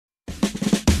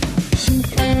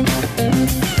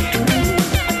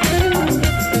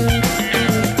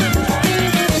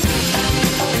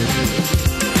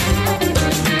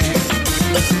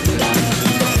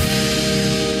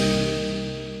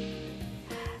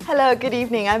Hello, good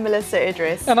evening. I'm Melisa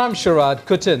Idris. And I'm Sharaad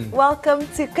Kutin. Welcome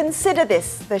to Consider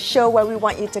This, the show where we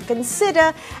want you to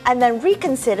consider and then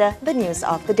reconsider the news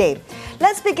of the day.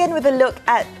 Let's begin with a look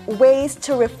at ways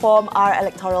to reform our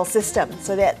electoral system.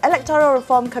 So the Electoral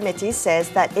Reform Committee says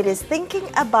that it is thinking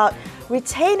about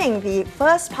retaining the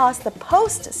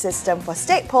first-past-the-post system for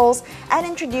state polls and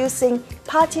introducing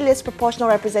party list proportional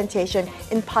representation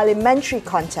in parliamentary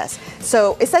contests.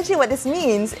 So essentially what this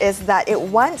means is that it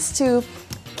wants to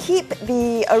keep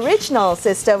the original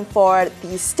system for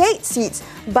the state seats,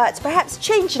 but perhaps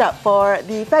change it up for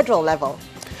the federal level.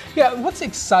 Yeah, what's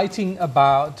exciting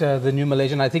about the new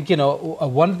Malaysian, I think,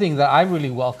 one thing that I really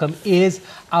welcome is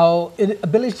our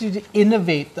ability to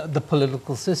innovate the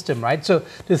political system, right? So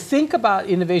to think about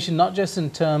innovation, not just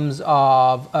in terms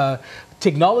of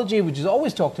technology, which is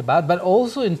always talked about, but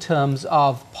also in terms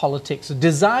of politics. So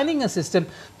designing a system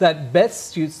that best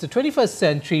suits the 21st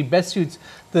century, best suits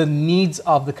the needs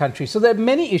of the country. So there are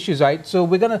many issues, right? So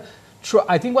we're going to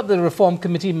I think what the Reform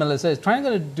Committee, Melisa, is trying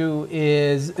to do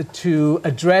is to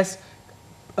address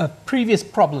previous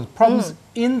problems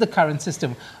in the current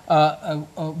system.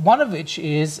 One of which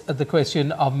is the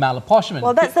question of malapportionment.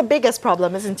 Well, that's the biggest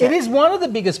problem, isn't it? It is one of the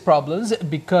biggest problems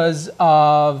because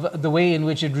of the way in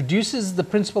which it reduces the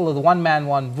principle of the one man,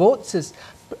 one vote system.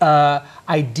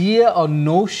 Idea or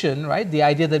notion, right? The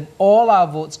idea that all our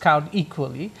votes count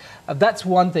equally. That's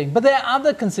one thing. But there are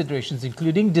other considerations,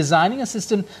 including designing a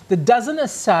system that doesn't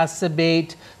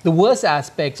exacerbate the worst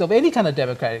aspects of any kind of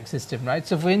democratic system, right?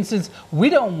 So, for instance, we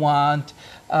don't want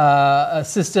a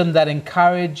system that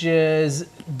encourages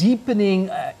deepening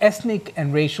ethnic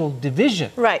and racial division.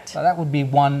 Right. So that would be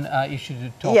one issue to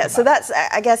talk about. Yeah, so that's,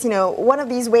 I guess, one of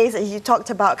these ways that you talked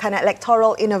about kind of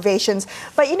electoral innovations.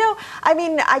 But, I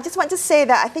mean, I just want to say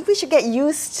that I think we should get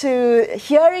used to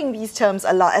hearing these terms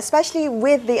a lot, especially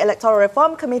with the Electoral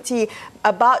Reform Committee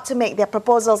about to make their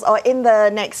proposals or in the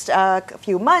next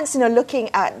few months, looking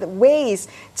at the ways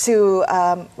to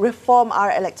reform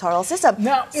our electoral system.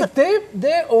 Now, so if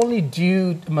they're only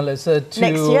due, Melisa, to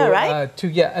next year, right?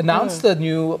 Announce the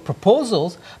new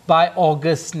proposals by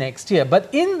August next year.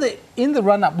 But in the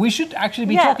run-up, we should actually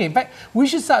be talking. In fact, we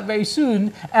should start very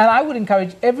soon. And I would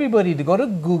encourage everybody to go to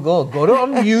Google, go to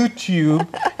on YouTube,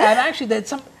 and actually there's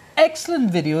some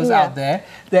excellent videos out there.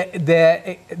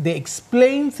 They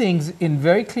explain things in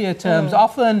very clear terms,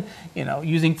 often,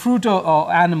 using fruit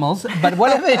or animals. But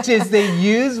whatever it is, they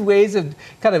use ways of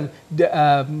kind of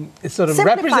sort of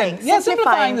simplifying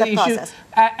the issue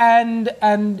and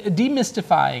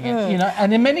demystifying it.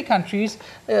 And in many countries,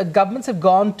 governments have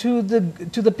gone to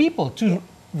the people to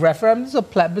referendums or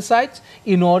plebiscites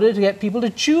in order to get people to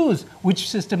choose which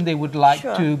system they would like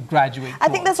to graduate I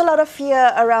think there's a lot of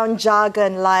fear around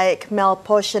jargon like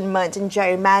malapportionment and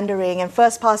gerrymandering and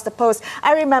first past the post.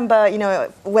 I remember,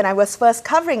 when I was first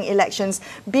covering elections,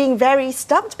 being very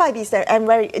stumped by these terms and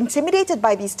very intimidated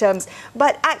by these terms.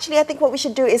 But actually, I think what we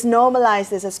should do is normalize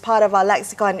this as part of our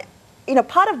lexicon,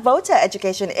 part of voter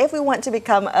education if we want to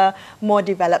become a more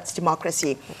developed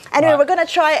democracy. Anyway, we're going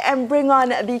to try and bring on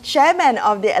the chairman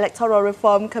of the Electoral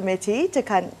Reform Committee to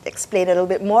kind of explain a little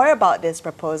bit more about this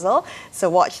proposal. So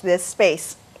watch this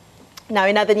space. Now,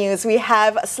 in other news, we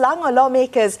have Selangor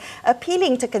lawmakers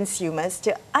appealing to consumers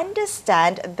to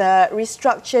understand the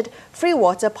restructured free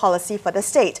water policy for the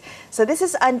state. So this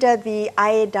is under the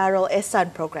Air Darul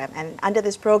Ehsan program. And under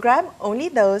this program, only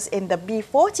those in the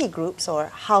B40 groups or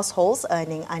households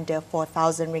earning under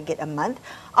 4,000 ringgit a month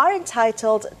are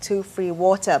entitled to free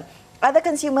water. Other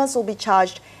consumers will be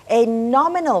charged a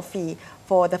nominal fee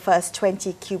for the first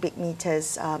 20 cubic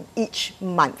meters each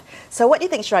month. So what do you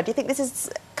think, Sharaad? Do you think this is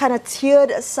kind of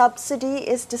tiered subsidy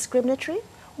is discriminatory?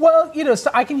 Well, so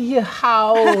I can hear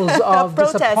howls of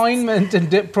disappointment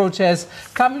and protest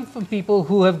coming from people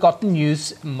who have gotten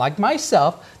used, like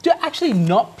myself, to actually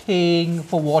not paying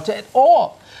for water at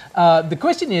all. The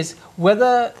question is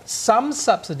whether some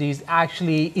subsidies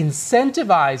actually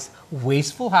incentivize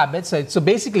wasteful habits. So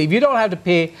basically, if you don't have to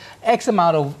pay X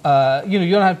amount of,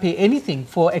 you don't have to pay anything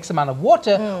for X amount of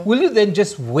water, will you then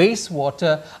just waste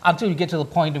water until you get to the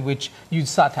point in which you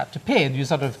start to have to pay? And you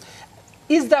sort of,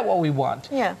 is that what we want?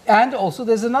 Yeah. And also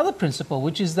there's another principle,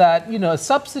 which is that, a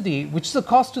subsidy, which is a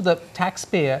cost to the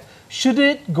taxpayer, should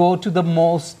it go to the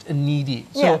most needy?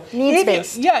 So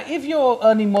needs-based. If you're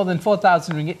earning more than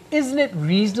 4,000 ringgit, isn't it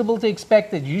reasonable to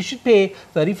expect that you should pay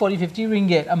 30, 40, 50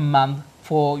 ringgit a month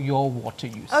for your water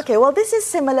use. Okay, well, this is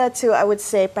similar to, I would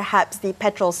say, perhaps the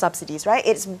petrol subsidies, right?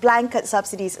 It's blanket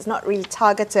subsidies, it's not really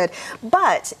targeted.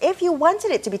 But if you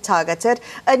wanted it to be targeted,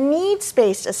 a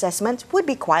needs-based assessment would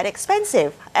be quite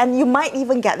expensive, and you might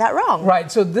even get that wrong. Right,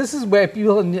 so this is where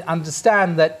people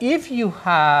understand that if you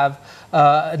have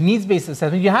a needs-based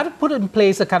assessment, you have to put in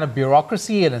place a kind of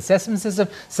bureaucracy and assessment system.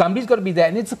 Somebody's got to be there,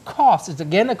 and it's a cost. It's,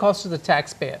 again, a cost to the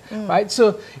taxpayer, right?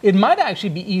 So it might actually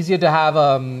be easier to have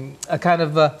a kind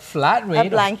of a flat rate. A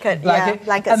blanket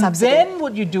and subsidy. Then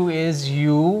what you do is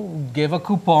you give a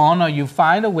coupon or you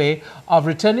find a way of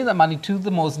returning the money to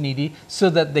the most needy so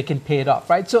that they can pay it off,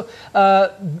 right? So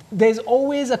there's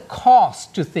always a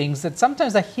cost to things that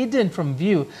sometimes are hidden from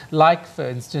view, like, for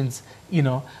instance, you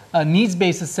know, a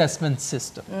needs-based assessment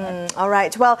system. All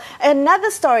right. Well,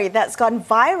 another story that's gone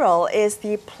viral is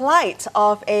the plight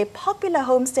of a popular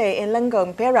homestay in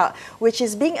Lenggong, Perak, which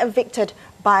is being evicted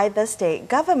by the state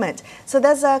government. So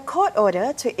there's a court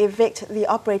order to evict the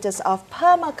operators of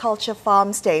Permaculture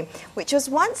Farmstay, which was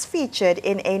once featured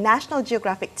in a National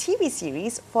Geographic TV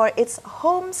series for its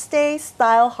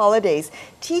homestay-style holidays,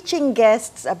 teaching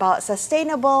guests about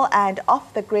sustainable and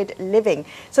off-the-grid living.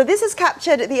 So this has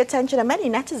captured the attention of many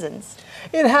netizens.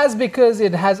 It has, because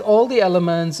it has all the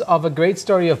elements of a great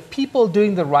story of people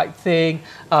doing the right thing,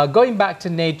 going back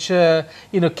to nature,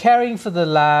 you know, caring for the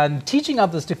land, teaching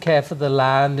others to care for the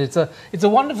land. It's a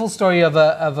wonderful story of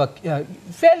a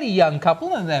fairly young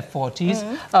couple in their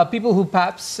 40s, people who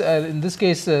perhaps, in this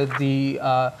case,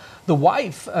 the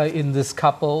wife in this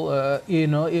couple, you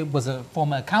know, it was a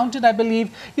former accountant, I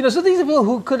believe. You know, so these are people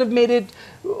who could have made it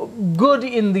good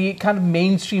in the kind of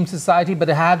mainstream society, but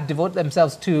have devoted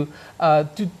themselves to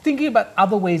thinking about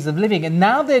other ways of living. And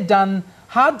now they're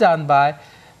hard done by.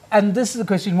 And this is the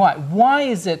question, why? Why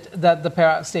is it that the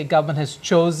Perak state government has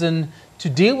chosen to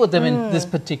deal with them in this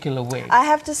particular way? I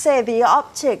have to say, the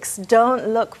optics don't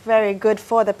look very good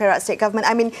for the Perak state government.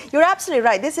 I mean, you're absolutely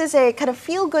right. This is a kind of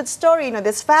feel-good story. You know,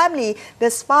 this family,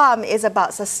 this farm is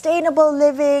about sustainable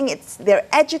living. They're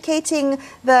educating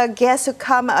the guests who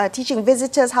come, teaching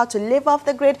visitors how to live off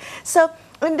the grid. So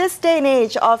in this day and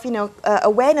age of, you know,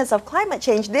 awareness of climate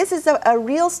change, this is a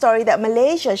real story that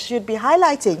Malaysia should be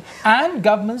highlighting. And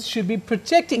governments should be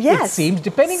protecting, yes, it seems,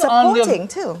 depending on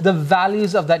the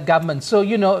values of that government. So,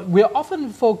 you know, we're often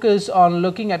focused on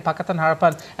looking at Pakatan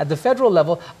Harapan at the federal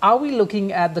level. Are we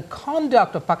looking at the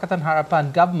conduct of Pakatan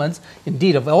Harapan governments,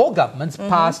 indeed of all governments,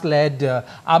 past-led,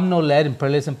 UMNO-led, in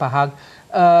Perlis and Pahang,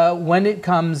 when it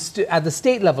comes to at the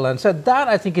state level? And so that,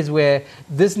 I think, is where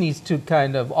this needs to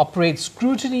kind of operate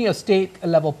scrutiny of state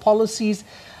level policies.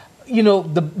 You know,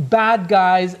 the bad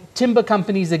guys, timber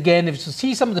companies, again, if you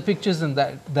see some of the pictures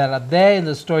that are there in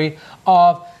the story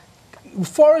of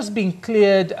forests being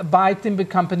cleared by timber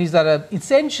companies that are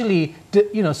essentially,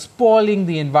 you know, spoiling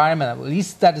the environment. At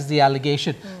least that is the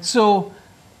allegation. So,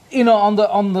 you know,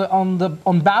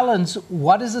 on balance,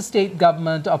 what is the state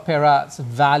government of Perak's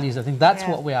values? I think that's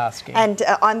what we're asking. And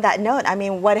on that note, I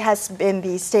mean, what has been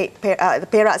the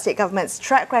Perak state government's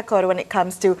track record when it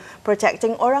comes to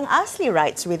protecting Orang Asli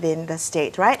rights within the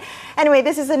state, right? Anyway,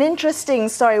 this is an interesting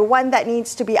story, one that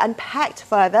needs to be unpacked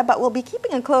further, but we'll be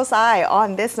keeping a close eye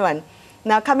on this one.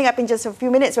 Now, coming up in just a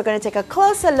few minutes, we're going to take a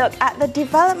closer look at the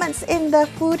developments in the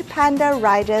Food Panda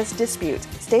riders dispute.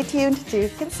 Stay tuned to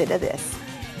consider this.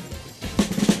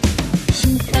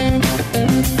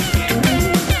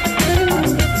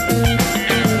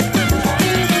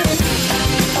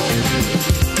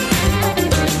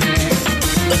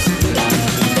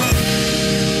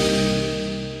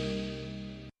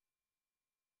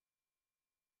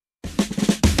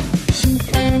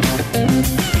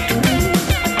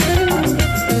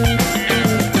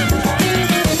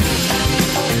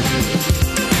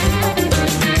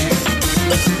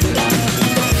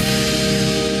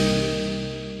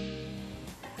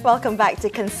 Welcome back to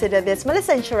Consider This.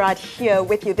 Melisa and Sharaad here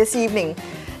with you this evening.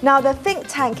 Now, the think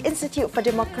tank Institute for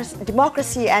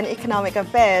Democracy and Economic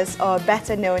Affairs, or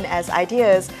better known as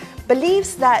IDEAS,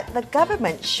 believes that the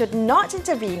government should not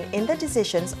intervene in the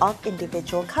decisions of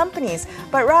individual companies,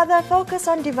 but rather focus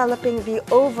on developing the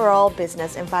overall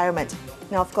business environment.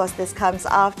 Now, of course, this comes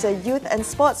after Youth and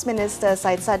Sports Minister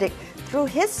Syed Saddiq threw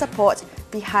his support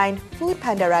behind Food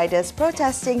Panda riders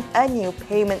protesting a new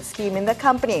payment scheme in the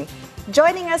company.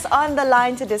 Joining us on the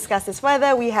line to discuss this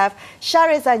further, we have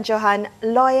Shahrizan Johan,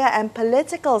 lawyer and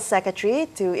political secretary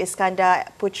to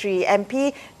Iskandar Puteri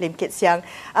MP, Lim Kit Siang.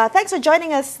 Thanks for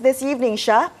joining us this evening,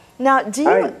 Shah. Now, do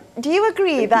you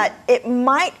agree that it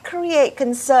might create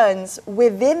concerns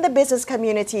within the business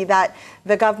community that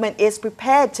the government is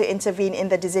prepared to intervene in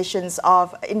the decisions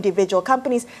of individual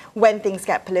companies when things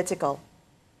get political?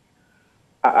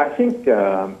 I think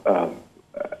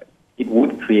it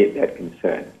would create that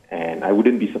concern, and I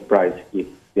wouldn't be surprised if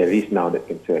there is now that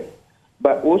concern.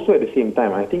 But also at the same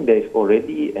time, I think there is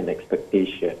already an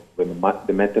expectation when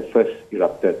the matter first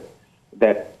erupted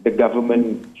that the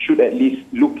government should at least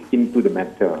look into the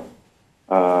matter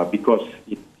because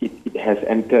it has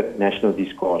entered national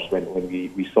discourse when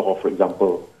we saw, for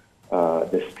example,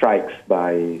 the strikes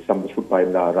by some of the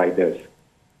Foodpanda riders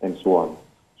and so on.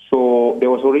 So there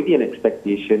was already an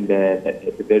expectation there that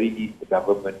at the very least the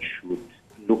government should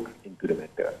look into the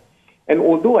matter. And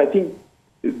although I think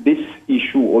this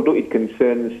issue, although it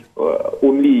concerns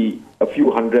only a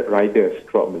few hundred riders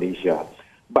throughout Malaysia,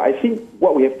 but I think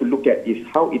what we have to look at is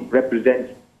how it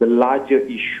represents the larger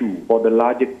issue or the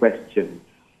larger question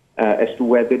as to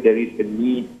whether there is a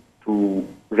need to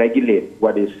regulate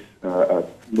what is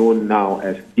known now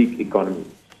as gig economy.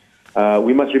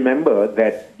 We must remember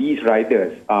that these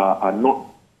riders are not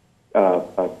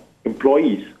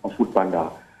employees of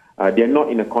Foodpanda. They are not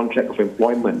in a contract of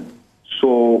employment.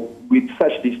 So with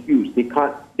such disputes,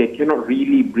 they cannot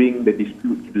really bring the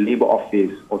dispute to the Labour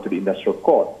Office or to the Industrial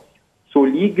Court. So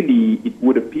legally, it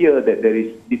would appear that there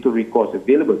is little recourse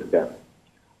available to them.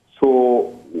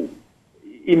 So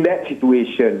in that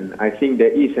situation, I think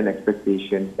there is an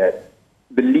expectation that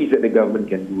the least that the government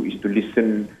can do is to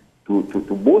listen to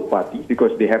both parties,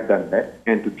 because they have done that,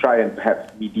 and to try and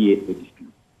perhaps mediate the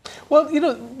dispute. Well,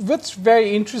 what's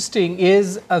very interesting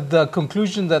is the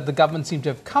conclusion that the government seemed to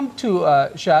have come to,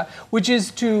 Shah, which is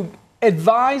to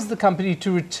advise the company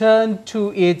to return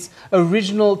to its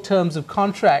original terms of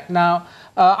contract. Now,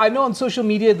 I know on social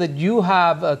media that you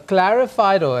have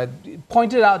clarified or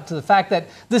pointed out to the fact that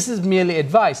this is merely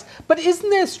advice. But isn't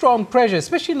there strong pressure,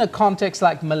 especially in a context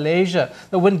like Malaysia,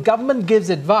 that when government gives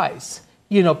advice,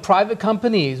 private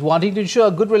companies wanting to ensure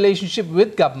a good relationship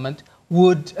with government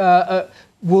will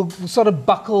sort of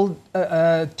buckle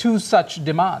to such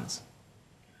demands?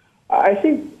 I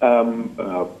think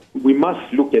we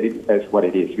must look at it as what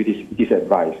it is. It is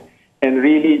advice. And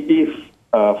really, if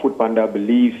Foodpanda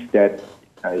believes that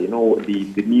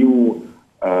the new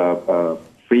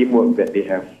framework that they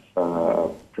have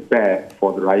prepared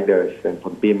for the riders and for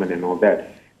the payment and all that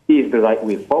is the right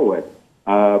way forward,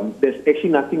 there's actually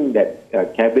nothing that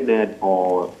cabinet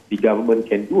or the government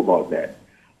can do about that.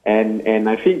 And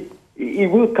I think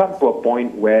it will come to a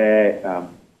point where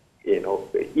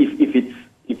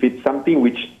if it's something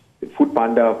which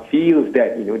Foodpanda feels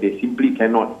that they simply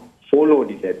cannot follow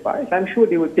this advice, I'm sure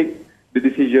they will take the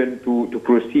decision to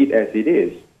proceed as it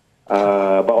is.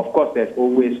 But of course, there's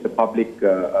always the public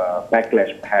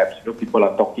backlash. Perhaps people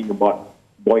are talking about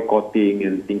boycotting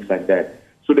and things like that.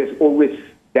 So there's always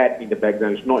that in the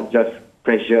background. It's not just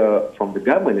pressure from the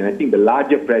government, and I think the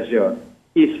larger pressure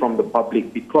is from the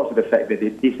public because of the fact that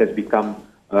this has become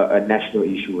a national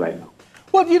issue right now.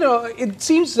 Well, it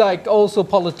seems like also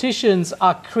politicians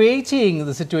are creating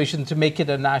the situation to make it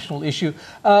a national issue.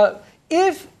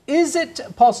 Is it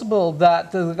possible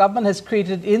that the government has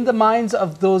created in the minds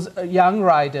of those young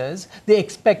riders the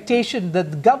expectation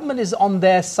that the government is on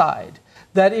their side?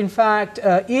 That in fact,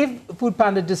 if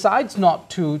Foodpanda decides not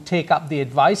to take up the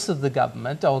advice of the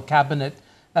government or cabinet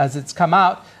as it's come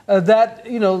out, that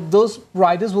those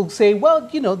riders will say, well,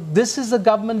 this is a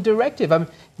government directive. I mean,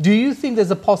 do you think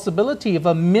there's a possibility of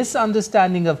a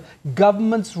misunderstanding of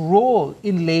government's role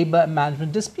in labour and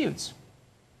management disputes?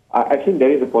 I think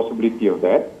there is a possibility of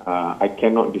that. I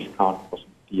cannot discount the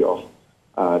possibility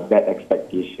of that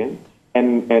expectation.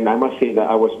 And I must say that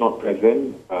I was not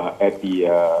present at the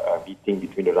meeting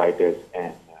between the riders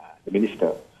and the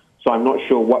minister. So I'm not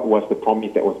sure what was the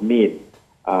promise that was made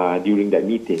during that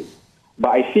meeting. But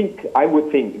I would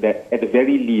think that at the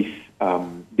very least,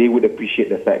 they would appreciate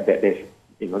the fact that there's,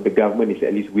 the government is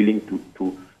at least willing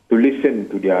to listen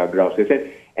to their grouses.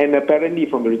 And apparently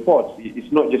from the reports,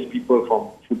 it's not just people from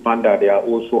Foodpanda, there are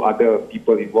also other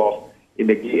people involved in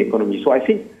the gig economy. So I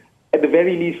think at the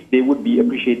very least, they would be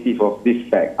appreciative of this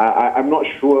fact. I'm not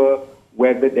sure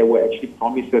whether there were actually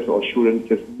promises or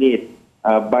assurances made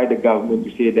by the government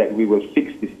to say that we will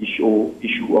fix this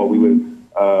issue or we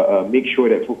will make sure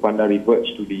that Foodpanda reverts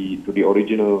to the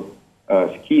original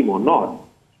scheme or not.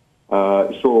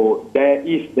 So there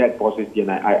is that possibility,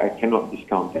 and I cannot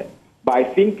discount that. But I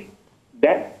think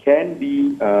that can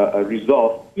be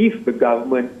resolved if the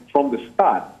government, from the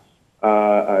start,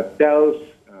 tells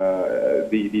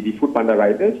the Foodpanda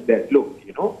riders that, look,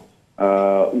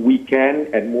 we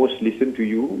can at most listen to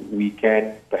you, we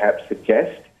can perhaps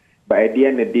suggest, but at the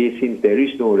end of the day, since there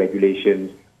is no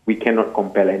regulations, we cannot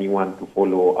compel anyone to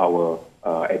follow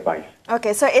advice.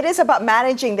 Okay, so it is about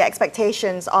managing the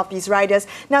expectations of these riders.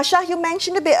 Now, Shah, you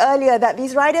mentioned a bit earlier that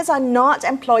these riders are not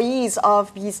employees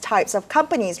of these types of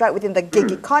companies, right, within the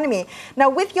gig economy. Now,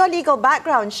 with your legal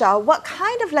background, Shah, what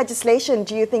kind of legislation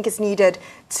do you think is needed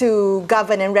to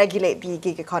govern and regulate the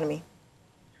gig economy?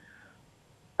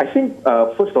 I think,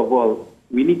 first of all,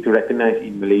 we need to recognize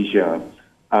in Malaysia,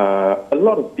 a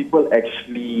lot of people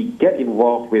actually get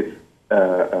involved with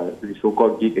the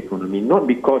so-called gig economy, not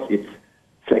because it's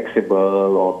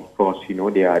flexible or because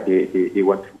they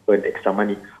want to earn extra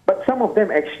money, but some of them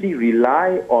actually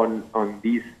rely on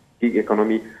this gig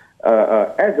economy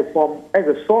as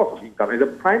a source of income, as a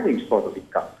primary source of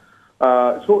income.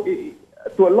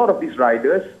 To a lot of these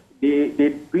riders,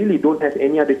 they really don't have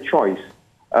any other choice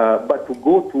but to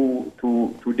go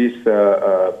to these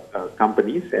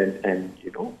companies and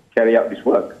carry out this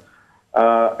work.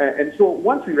 And so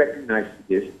once we recognize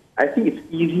this, I think it's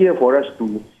easier for us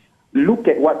to look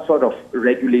at what sort of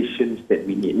regulations that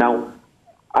we need. Now,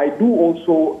 I do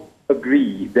also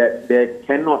agree that there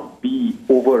cannot be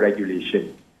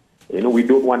over-regulation. We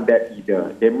don't want that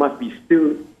either. There must be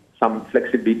still some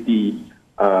flexibility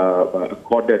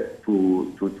accorded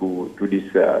to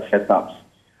these setups.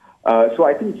 So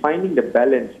I think finding the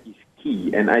balance is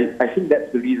key, and I think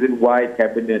that's the reason why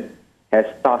Cabinet has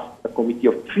tasked a committee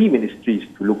of 3 ministries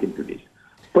to look into this.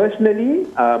 Personally,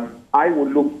 I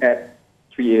would look at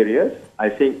 3 areas. I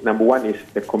think number 1 is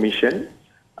the commission.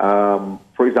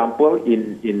 For example,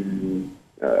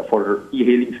 for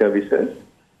e-hailing services,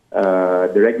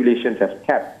 the regulations have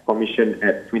capped commission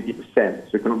at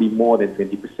 20%, so it cannot be more than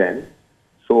 20%.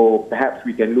 So perhaps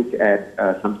we can look at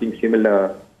something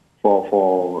similar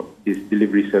for these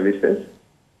delivery services.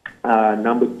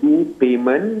 Number 2,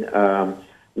 payment.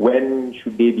 When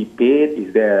should they be paid?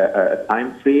 Is there a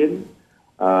time frame?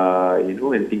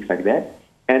 And things like that.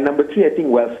 And number 3, I think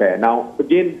welfare. Now,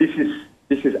 again, this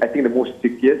is I think the most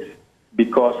trickiest,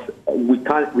 because we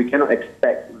cannot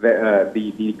expect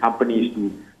the companies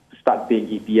to start paying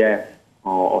EPF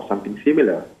or something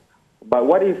similar. But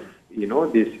what if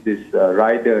these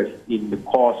riders, in the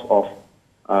course of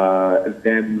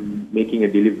them making a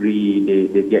delivery,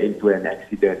 they get into an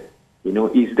accident?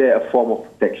 Is there a form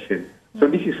of protection? So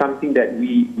this is something that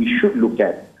we should look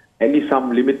at least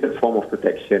some limited form of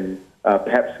protection,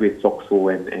 perhaps with SOXO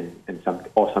and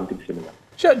something similar.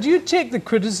 Sure. Do you take the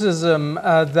criticism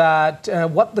that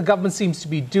what the government seems to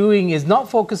be doing is not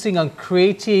focusing on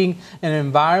creating an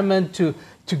environment to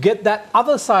get that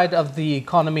other side of the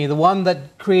economy, the one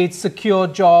that creates secure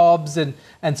jobs and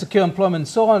secure employment and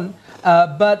so on,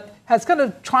 but has kind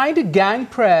of trying to gang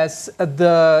press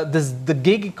the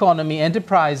gig economy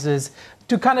enterprises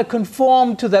to kind of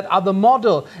conform to that other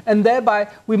model, and thereby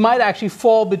we might actually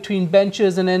fall between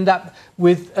benches and end up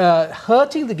with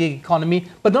hurting the gig economy,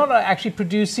 but not actually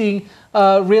producing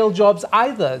real jobs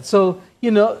either. So,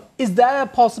 is there a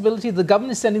possibility the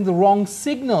government is sending the wrong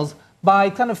signals by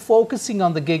kind of focusing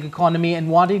on the gig economy and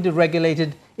wanting to regulate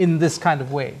it in this kind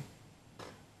of way?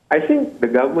 I think the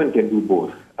government can do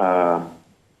both.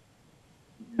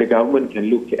 The government can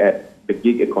look at the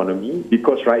gig economy,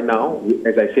 because right now,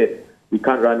 as I said, we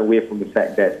can't run away from the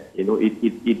fact that it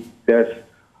does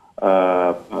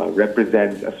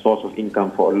represent a source of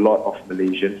income for a lot of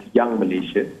Malaysians, young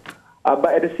Malaysians.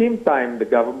 But at the same time, the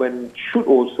government should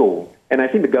also, and I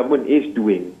think the government is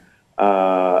doing,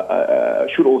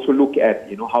 should also look at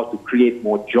how to create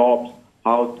more jobs,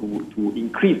 how to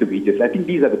increase the wages. I think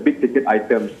these are the big ticket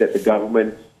items that the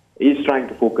government is trying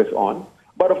to focus on.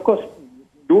 But of course,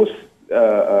 those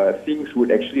things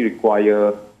would actually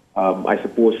require, I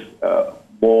suppose,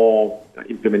 more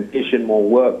implementation, more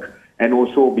work, and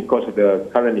also because of the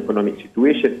current economic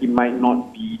situation, it might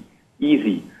not be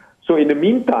easy. So in the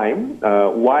meantime,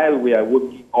 while we are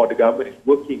working, or the government is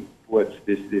working towards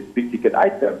this big ticket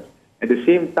items, at the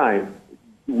same time,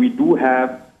 we do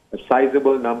have a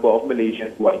sizable number of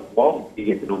Malaysians who are involved in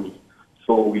the economy.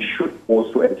 So we should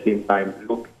also at the same time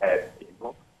look at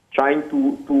trying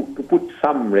to put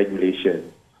some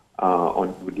regulation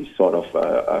onto this sort of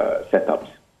setups.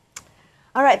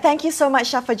 All right, thank you so much,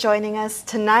 Shah, for joining us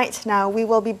tonight. Now, we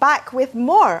will be back with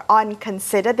more on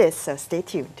Consider This, so stay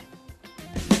tuned.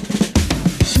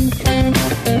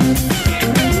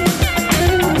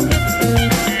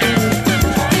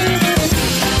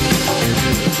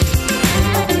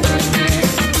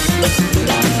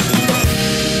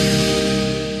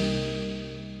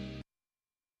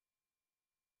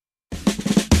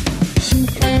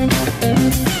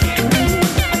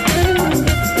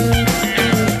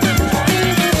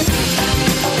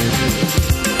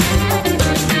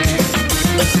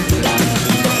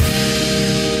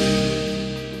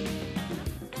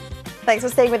 Thanks for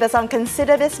staying with us on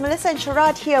Consider This. Melisa and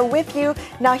Sharaad here with you.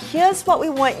 Now here's what we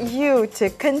want you to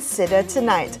consider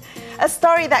tonight. A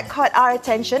story that caught our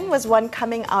attention was one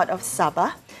coming out of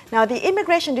Sabah. Now the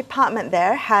immigration department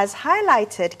there has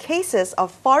highlighted cases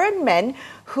of foreign men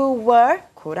who were,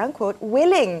 quote-unquote,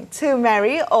 willing to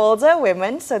marry older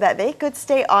women so that they could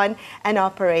stay on and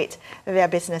operate their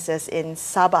businesses in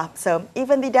Sabah. So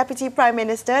even the Deputy Prime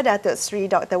Minister, Datuk Sri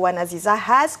Dr. Wan Azizah,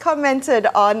 has commented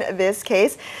on this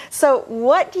case. So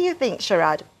what do you think,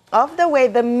 Sharaad, of the way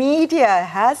the media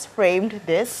has framed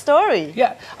this story?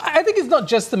 Yeah, I think it's not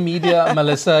just the media,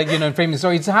 Melisa, in framing the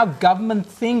story. It's how government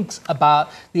thinks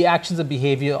about the actions and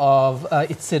behavior of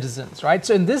its citizens, right?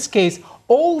 So in this case,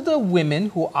 older women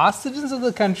who are citizens of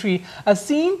the country are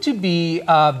seen to be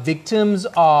victims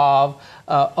of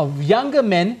younger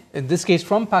men, in this case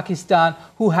from Pakistan,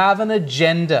 who have an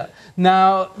agenda.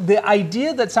 Now, the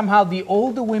idea that somehow the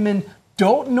older women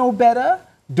don't know better,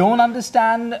 don't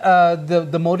understand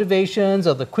the motivations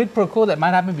or the quid pro quo that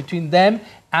might happen between them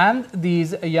and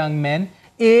these young men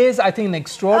is, I think, an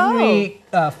extraordinary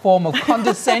form of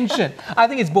condescension. I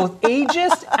think it's both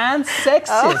ageist and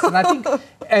sexist. And I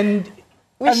think...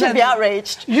 We should be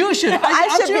outraged. You should.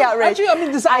 I should be outraged. I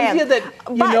mean, this idea that,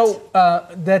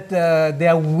 that they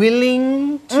are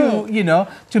willing to,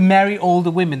 to marry older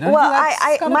women. Well,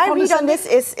 my read on this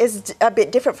is a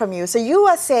bit different from you. So you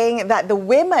are saying that the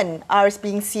women are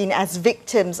being seen as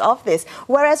victims of this.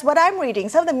 Whereas what I'm reading,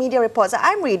 some of the media reports that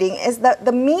I'm reading, is that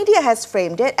the media has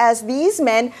framed it as these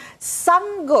men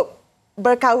sanggup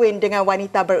berkahwin dengan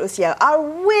wanita berusia, are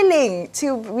willing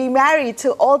to be married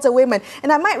to older women.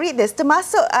 And I might read this,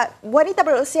 termasuk wanita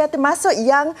berusia, termasuk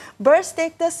yang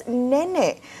berstatus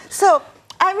nenek. So,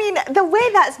 I mean, the way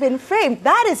that's been framed,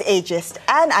 that is ageist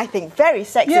and I think very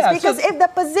sexist. Because if the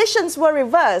positions were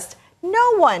reversed,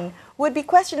 no one would be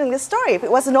questioning this story. If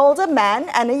it was an older man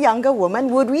and a younger woman,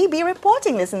 would we be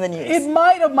reporting this in the news? It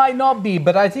might or might not be,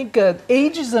 but I think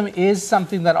ageism is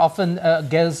something that often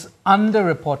gets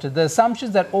underreported. The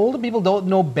assumption that older people don't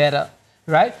know better,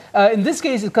 right? In this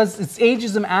case, because it's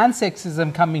ageism and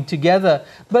sexism coming together.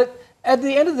 But at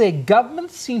the end of the day, government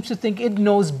seems to think it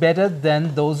knows better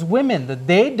than those women, that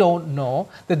they don't know,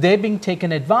 that they're being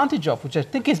taken advantage of, which I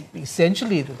think is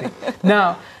essentially the thing.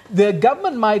 Now, the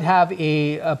government might have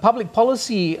a public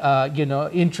policy,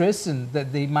 interests, and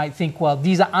that they might think, well,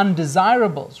 these are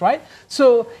undesirables, right?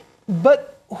 So,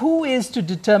 but who is to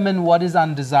determine what is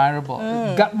undesirable?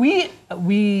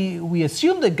 We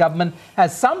assume that government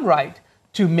has some right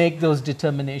to make those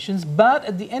determinations, but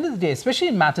at the end of the day, especially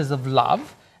in matters of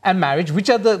love and marriage, which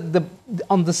are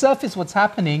on the surface what's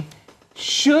happening,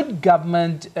 should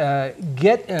government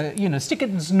stick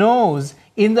its nose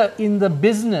in the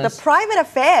business, the private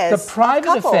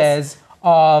affairs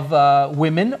of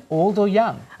women, old or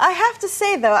young? I have to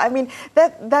say, though, I mean,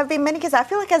 there have been many cases. I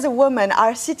feel like as a woman,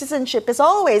 our citizenship is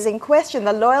always in question,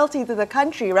 the loyalty to the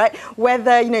country, right?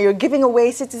 Whether, you're giving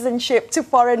away citizenship to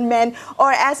foreign men,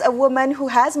 or as a woman who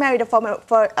has married a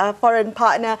foreign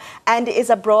partner and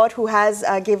is abroad, who has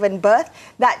given birth,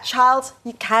 that child,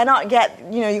 you cannot get,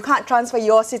 you can't transfer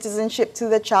your citizenship to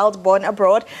the child born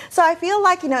abroad. So I feel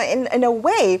like, in a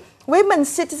way, women's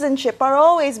citizenship are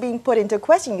always being put into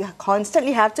question. You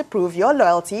constantly have to prove your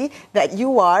loyalty, that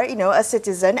you are, a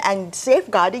citizen, and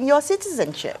safeguarding your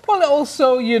citizenship. Well,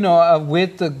 also,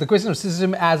 with the question of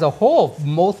citizenship as a whole,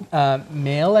 both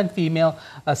male and female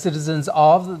citizens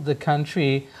of the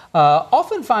country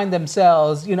often find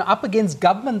themselves, up against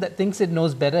government that thinks it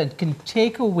knows better and can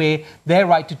take away their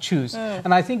right to choose.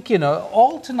 And I think,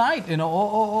 all tonight,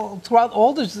 all throughout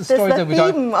all the stories that we talk,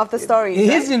 the theme of the story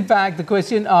is in fact the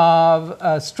question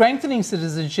of strengthening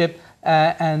citizenship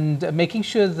and making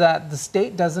sure that the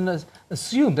state doesn't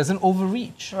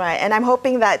overreach. Right, and I'm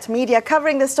hoping that media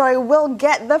covering the story will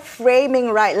get the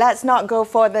framing right. Let's not go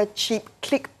for the cheap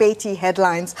clickbaity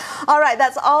headlines. All right,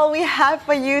 that's all we have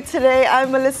for you today. I'm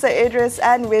Melisa Idris,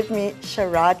 and with me,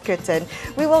 Sharaad Kuttan.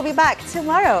 We will be back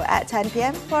tomorrow at 10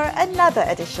 p.m. for another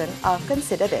edition of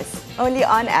Consider This, only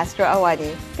on Astro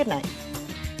Awani. Good night.